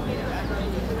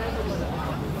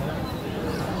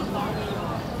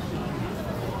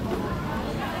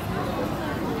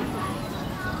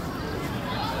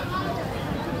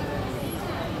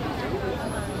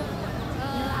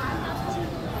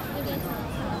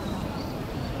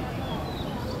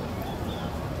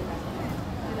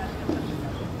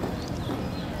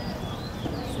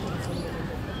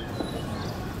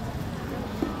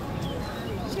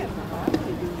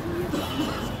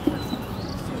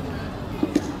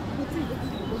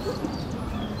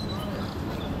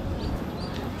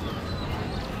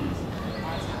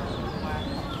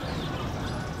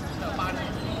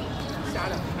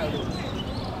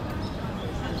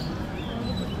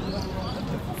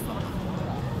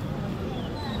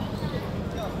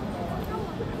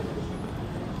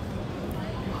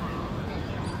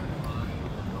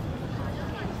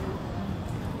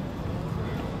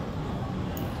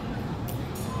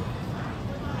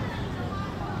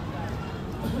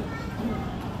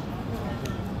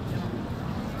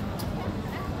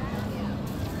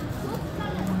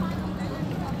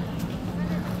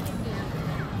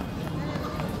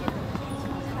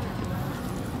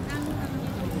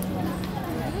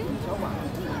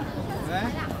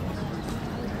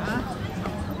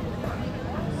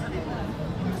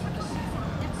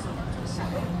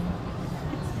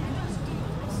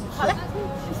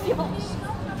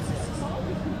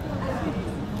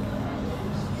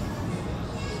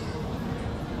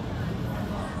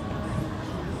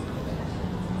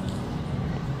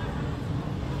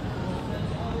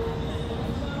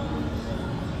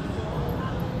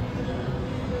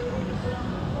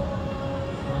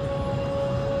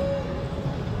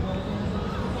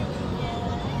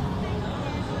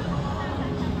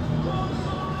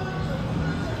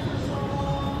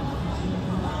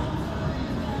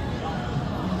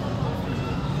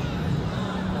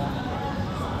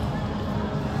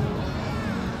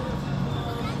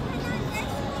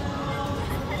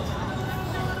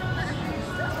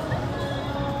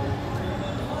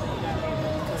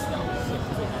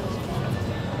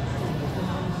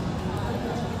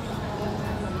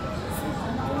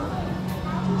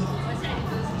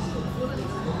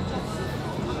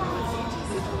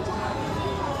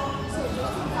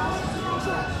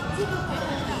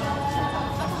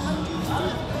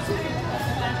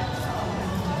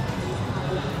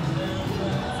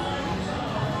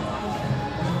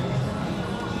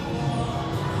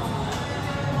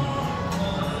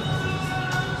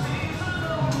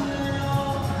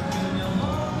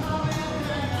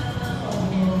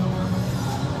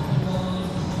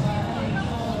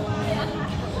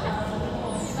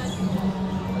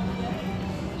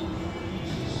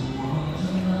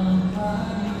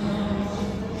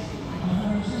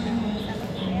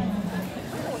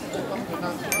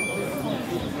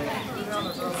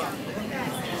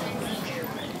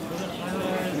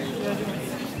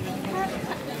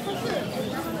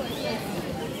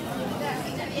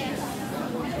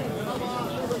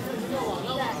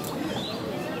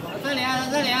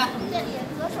这里啊。这里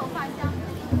左手画像。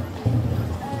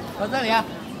我这里啊。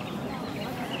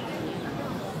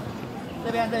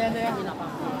这边。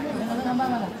慢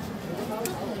慢的。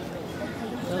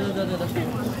走。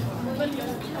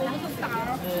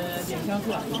点香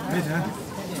树啊。没钱。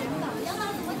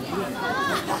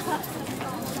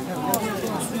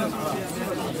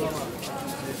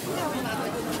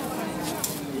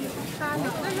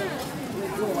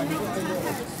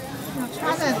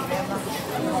插在里面吧，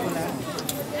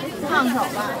烫手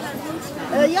吧。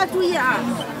要注意啊，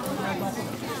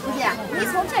不姐，你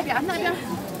从这边那边，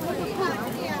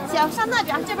行，上那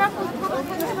边，这边不好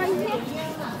看，这边一贴。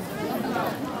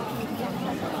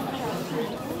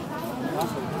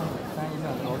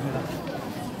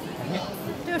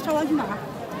这个烧完去哪儿？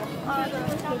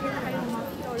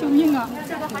救命啊！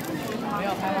这个还是不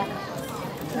要拍吗？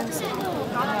走。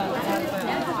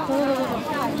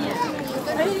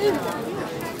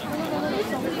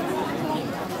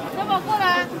要不过来，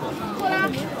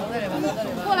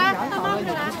大妈过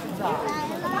来。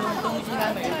东西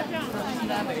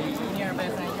南北一面拜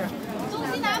三下。东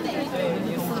西南北。对，你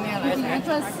4面来才赚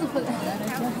4分。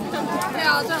对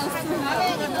啊，赚4分。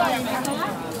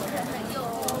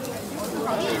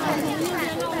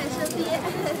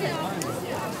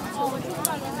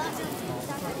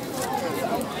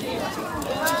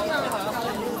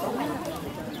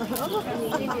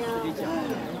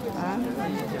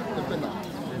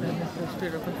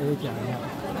可以讲一下，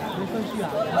没顺序啊，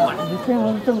你这样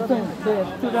正，对，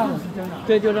就这样，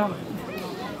对，就这样，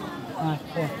哎，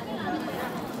对。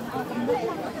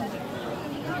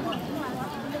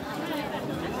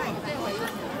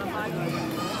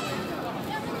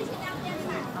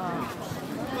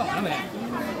完美。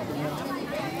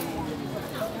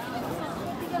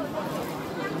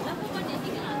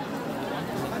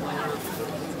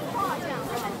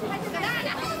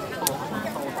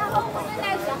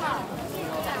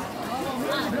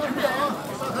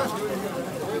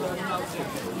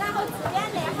然后这边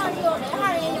那号有，那号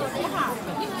也有，那号。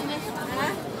你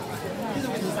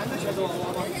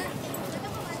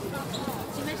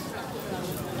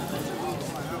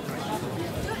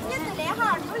是那号，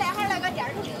就那号那个店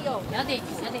头里有。要得。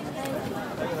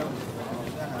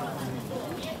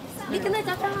你跟他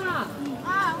家长啊？啊。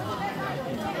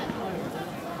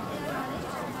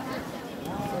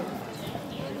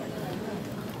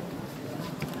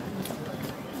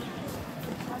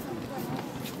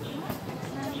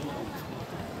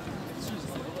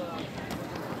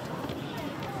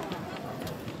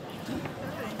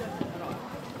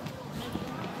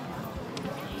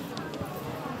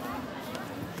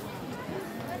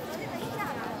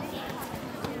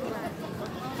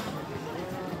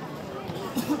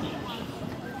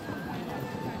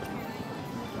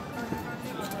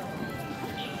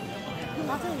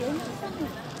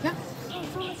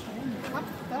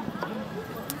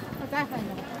再看一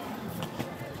看。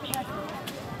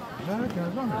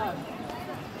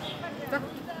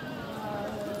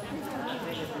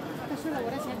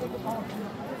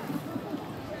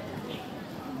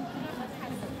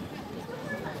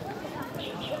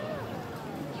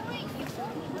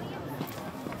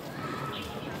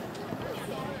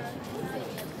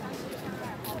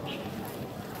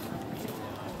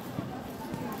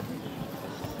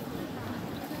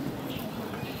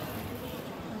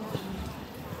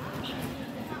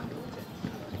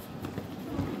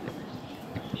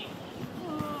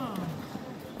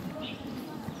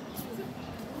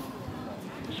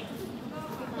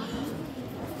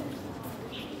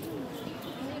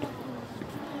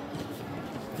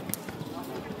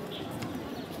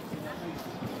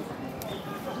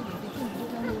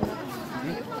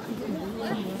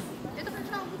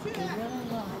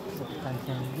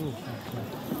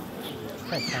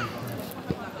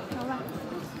好吧。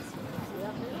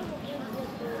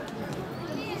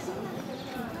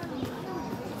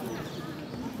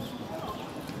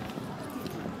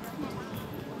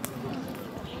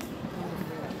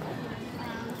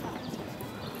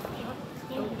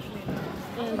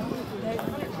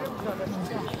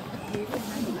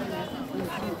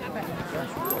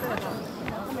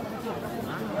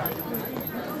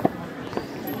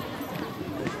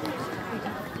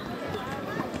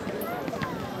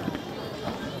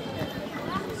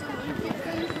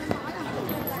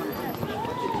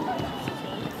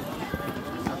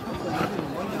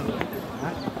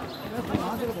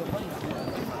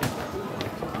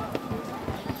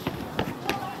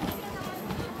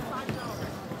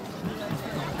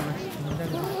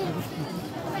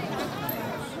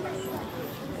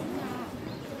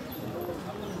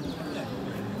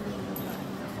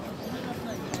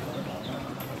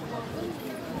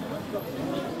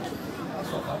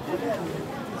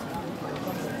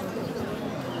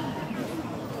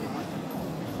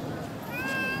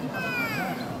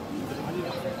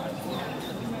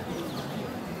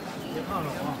了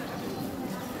啊。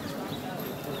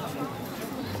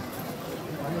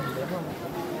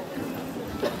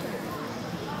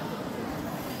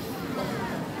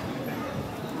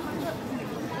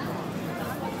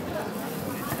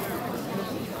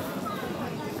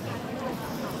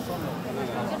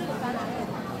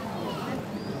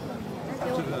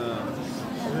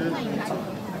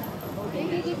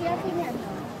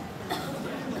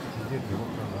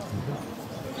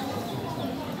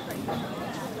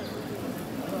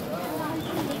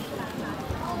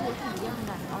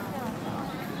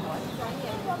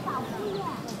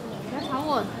别吵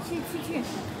我，去。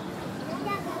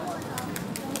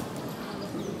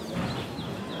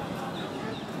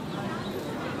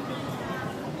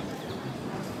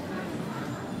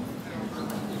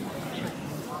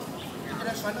给他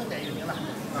拴到带就行了啊！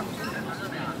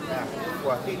哎，我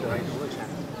给这多少钱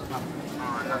啊？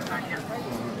那3千，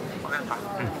我给他。